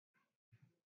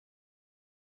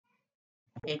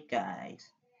Hey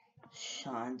guys,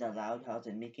 Sean the Loud House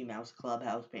and Mickey Mouse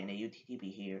Clubhouse playing a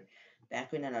UTTP here,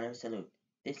 back with another salute.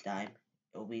 This time,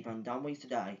 it will be on Dumb Ways to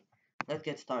Die. Let's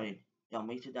get started. Dumb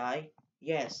Ways to Die?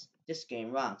 Yes, this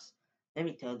game rocks. Let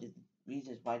me tell you the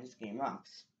reasons why this game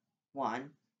rocks. 1.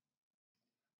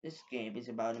 This game is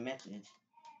about a message.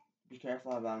 Be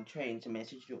careful about trains and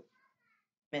message to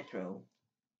Metro.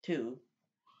 2.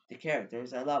 The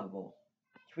characters are lovable.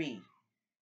 3.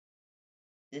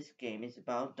 This game is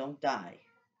about Don't Die.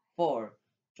 4.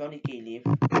 Johnny Califf,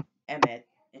 Emmett,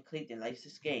 and Clayton likes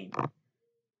this game.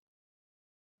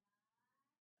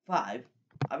 5.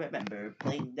 I remember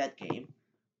playing that game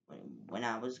when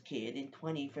I was a kid in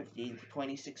 2015 to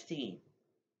 2016.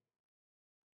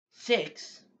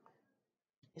 6.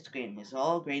 This game is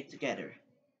all great together.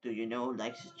 Do you know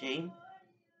likes his game?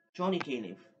 Johnny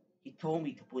Califf. He told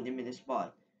me to put him in the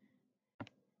spot.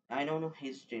 I don't know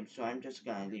his game, so I'm just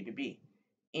gonna leave it be.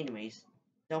 Anyways,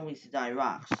 Don't Waste to Die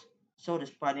rocks. So does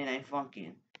Friday Night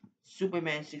Funkin'.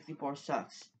 Superman 64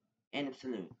 sucks. End of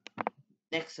salute.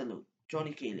 Next salute,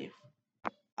 Johnny Califf.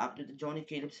 After the Johnny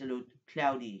Caleb salute,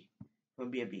 Cloudy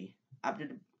from BFB. After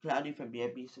the Cloudy from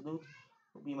BFB salute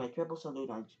will be my triple salute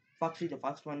on Foxy the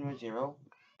Fox 110,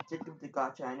 Jacob the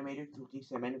Gotcha Animator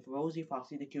 2K7, and Rosie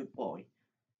Foxy the Cute Boy.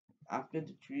 After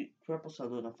the triple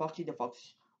salute on Foxy the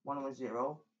Fox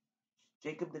 110,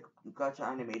 Jacob the Gotcha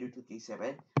Animator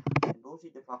 2K7, and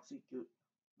Rosie Foxy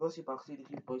the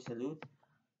Cute Boy salute,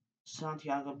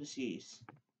 Santiago of the Seas.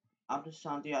 After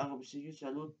Santiago of the Seas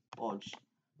salute, Bodge.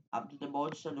 After the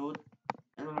Bodge salute,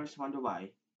 Everyone's wonder why.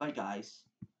 Bye, guys.